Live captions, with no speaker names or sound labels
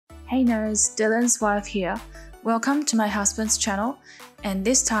Hey nerds, Dylan's wife here. Welcome to my husband's channel, and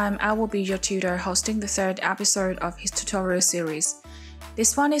this time I will be your tutor hosting the third episode of his tutorial series.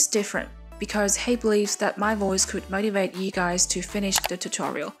 This one is different because he believes that my voice could motivate you guys to finish the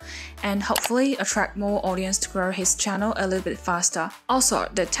tutorial and hopefully attract more audience to grow his channel a little bit faster. Also,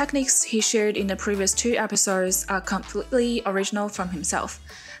 the techniques he shared in the previous two episodes are completely original from himself,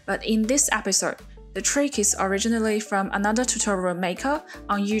 but in this episode, the trick is originally from another tutorial maker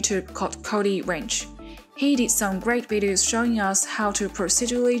on YouTube called CodyWinch. He did some great videos showing us how to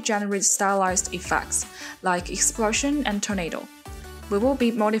procedurally generate stylized effects like explosion and tornado. We will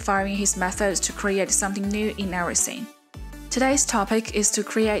be modifying his methods to create something new in our scene. Today's topic is to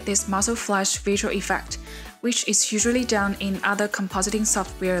create this muzzle flash visual effect, which is usually done in other compositing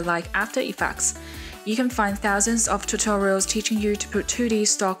software like After Effects. You can find thousands of tutorials teaching you to put 2D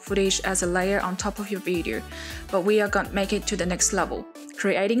stock footage as a layer on top of your video, but we are gonna make it to the next level,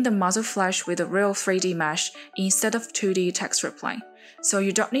 creating the muzzle flash with a real 3D mesh instead of 2D texture plane. So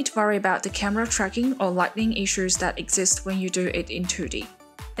you don't need to worry about the camera tracking or lighting issues that exist when you do it in 2D.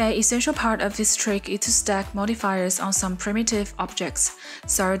 The essential part of this trick is to stack modifiers on some primitive objects,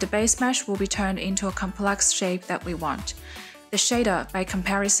 so the base mesh will be turned into a complex shape that we want. The shader, by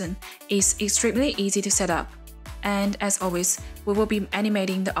comparison, is extremely easy to set up, and as always, we will be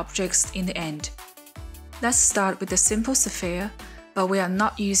animating the objects in the end. Let's start with the simple sphere, but we are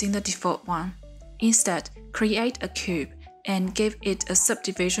not using the default one. Instead, create a cube and give it a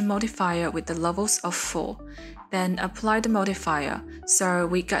subdivision modifier with the levels of 4. Then apply the modifier, so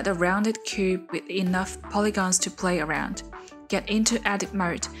we get a rounded cube with enough polygons to play around. Get into edit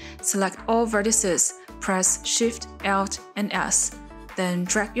mode, select all vertices, press Shift, Alt, and S, then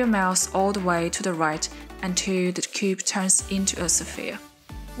drag your mouse all the way to the right until the cube turns into a sphere.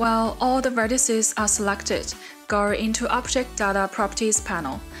 While all the vertices are selected, go into Object Data Properties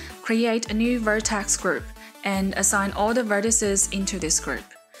panel, create a new vertex group, and assign all the vertices into this group.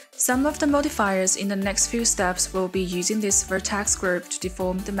 Some of the modifiers in the next few steps will be using this vertex group to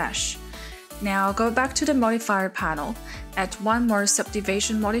deform the mesh. Now go back to the modifier panel, add one more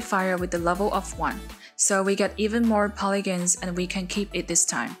subdivision modifier with the level of 1, so we get even more polygons and we can keep it this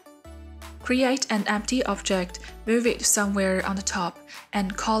time. Create an empty object, move it somewhere on the top,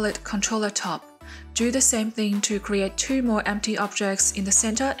 and call it controller top. Do the same thing to create 2 more empty objects in the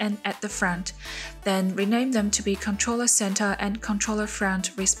center and at the front, then rename them to be controller center and controller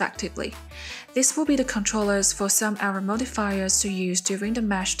front respectively. This will be the controllers for some error modifiers to use during the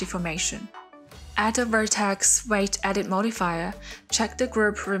mesh deformation. Add a vertex weight edit modifier, check the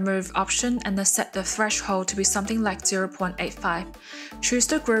group remove option and then set the threshold to be something like 0.85. Choose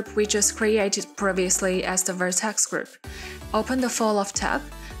the group we just created previously as the vertex group. Open the fall off tab,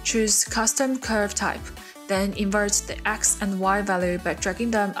 choose custom curve type, then invert the x and y value by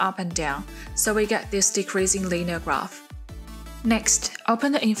dragging them up and down, so we get this decreasing linear graph. Next,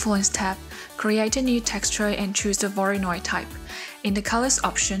 open the influence tab, create a new texture and choose the Voronoi type. In the colors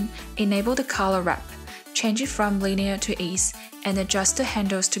option, enable the color wrap, change it from linear to ease, and adjust the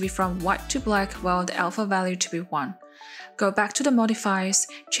handles to be from white to black while the alpha value to be 1. Go back to the modifiers,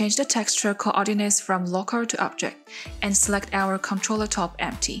 change the texture coordinates from local to object, and select our controller top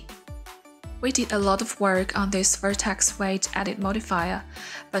empty. We did a lot of work on this vertex weight edit modifier,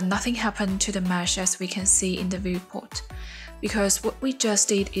 but nothing happened to the mesh as we can see in the viewport. Because what we just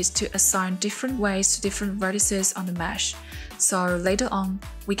did is to assign different weights to different vertices on the mesh. So later on,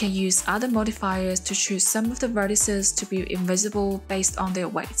 we can use other modifiers to choose some of the vertices to be invisible based on their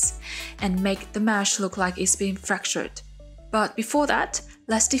weights, and make the mesh look like it's being fractured. But before that,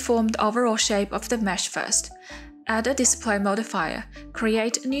 let's deform the overall shape of the mesh first. Add a display modifier,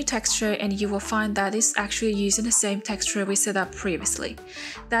 create a new texture, and you will find that it's actually using the same texture we set up previously.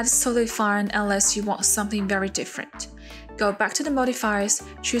 That is totally fine unless you want something very different. Go back to the modifiers,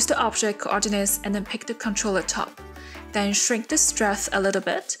 choose the object coordinates, and then pick the controller top. Then shrink the strength a little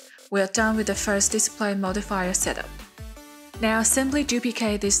bit. We are done with the first display modifier setup. Now simply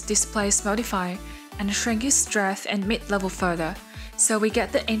duplicate this displace modifier and shrink its strength and mid-level further, so we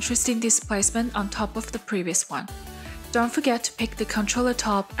get the interesting displacement on top of the previous one. Don't forget to pick the controller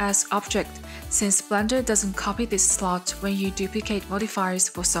top as object, since Blender doesn't copy this slot when you duplicate modifiers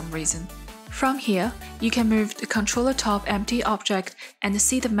for some reason. From here, you can move the controller top empty object and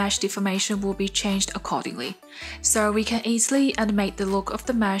see the mesh deformation will be changed accordingly. So we can easily animate the look of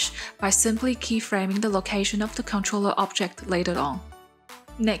the mesh by simply keyframing the location of the controller object later on.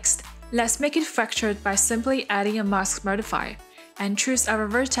 Next, let's make it fractured by simply adding a mask modifier, and choose our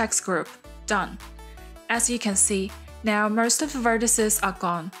vertex group. Done. As you can see, now most of the vertices are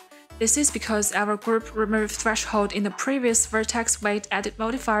gone. This is because our group remove threshold in the previous vertex weight edit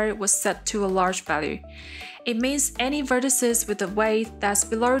modifier was set to a large value. It means any vertices with a weight that's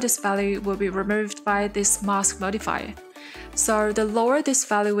below this value will be removed by this mask modifier. So the lower this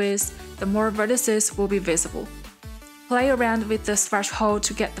value is, the more vertices will be visible. Play around with the threshold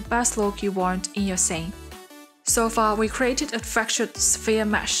to get the best look you want in your scene. So far, we created a fractured sphere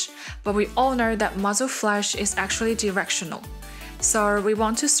mesh, but we all know that muzzle flash is actually directional. So we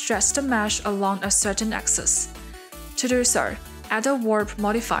want to stretch the mesh along a certain axis. To do so, add a warp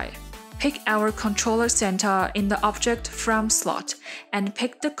modifier. Pick our controller center in the object from slot and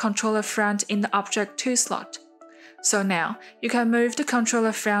pick the controller front in the object to slot. So now, you can move the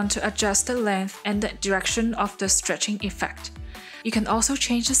controller front to adjust the length and the direction of the stretching effect. You can also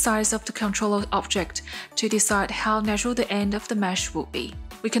change the size of the controller object to decide how natural the end of the mesh will be.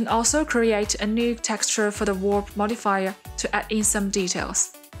 We can also create a new texture for the warp modifier to add in some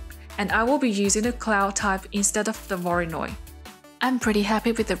details. And I will be using the cloud type instead of the Voronoi. I'm pretty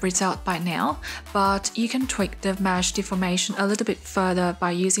happy with the result by now, but you can tweak the mesh deformation a little bit further by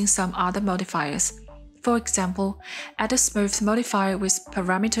using some other modifiers. For example, add a smooth modifier with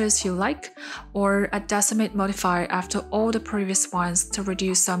parameters you like, or a decimate modifier after all the previous ones to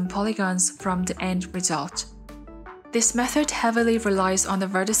reduce some polygons from the end result. This method heavily relies on the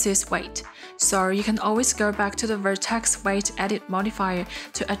vertices weight, so you can always go back to the vertex weight edit modifier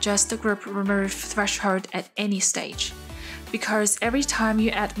to adjust the group remove threshold at any stage. Because every time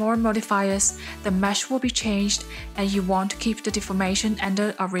you add more modifiers, the mesh will be changed and you want to keep the deformation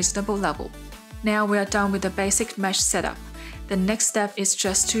under a reasonable level. Now we are done with the basic mesh setup. The next step is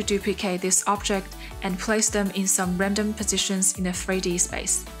just to duplicate this object and place them in some random positions in a 3D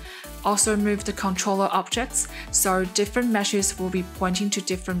space. Also move the controller objects so different meshes will be pointing to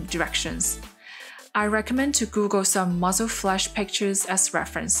different directions. I recommend to Google some muzzle flash pictures as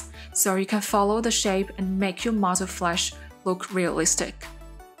reference, so you can follow the shape and make your muzzle flash look realistic.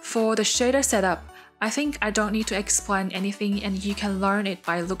 For the shader setup, I think I don't need to explain anything and you can learn it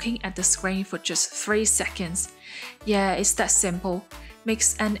by looking at the screen for just 3 seconds. Yeah, it's that simple.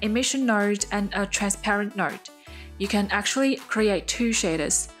 Mix an emission node and a transparent node. You can actually create 2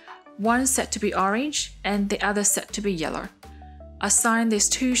 shaders. One set to be orange and the other set to be yellow. Assign these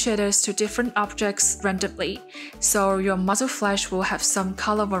 2 shaders to different objects randomly, so your muzzle flash will have some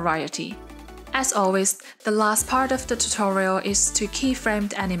color variety. As always, the last part of the tutorial is to keyframe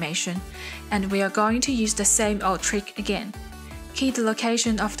the animation, and we are going to use the same old trick again. Key the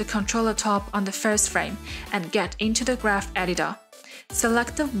location of the controller top on the first frame and get into the graph editor.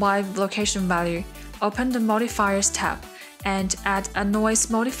 Select the Y location value, open the modifiers tab, and add a noise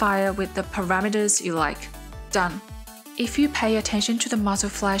modifier with the parameters you like. Done. If you pay attention to the muzzle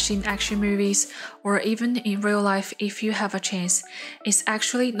flash in action movies, or even in real life if you have a chance, it's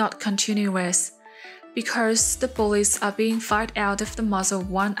actually not continuous, because the bullets are being fired out of the muzzle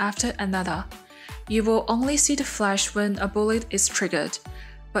one after another. You will only see the flash when a bullet is triggered,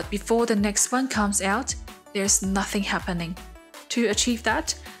 but before the next one comes out, there's nothing happening. To achieve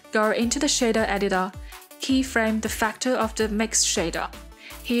that, go into the shader editor, keyframe the factor of the mixed shader.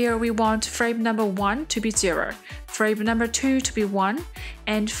 Here we want frame number 1 to be 0, frame number 2 to be 1,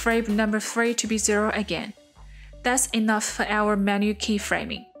 and frame number 3 to be 0 again. That's enough for our menu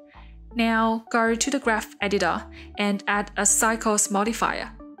keyframing. Now go to the graph editor and add a cycles modifier.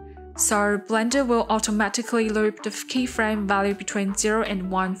 So Blender will automatically loop the keyframe value between 0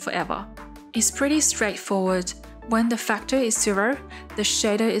 and 1 forever. It's pretty straightforward. When the factor is 0, the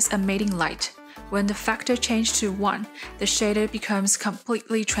shader is emitting light. When the factor changes to 1, the shader becomes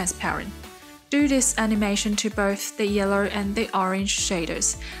completely transparent. Do this animation to both the yellow and the orange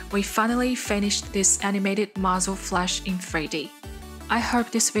shaders. We finally finished this animated muzzle flash in 3D. I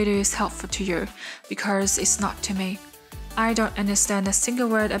hope this video is helpful to you, because it's not to me. I don't understand a single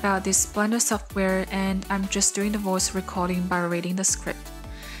word about this Blender software and I'm just doing the voice recording by reading the script.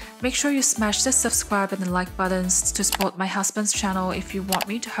 Make sure you smash the subscribe and the like buttons to support my husband's channel if you want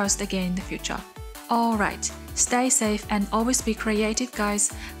me to host again in the future. Alright, stay safe and always be creative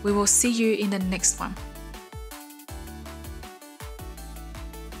guys. We will see you in the next one.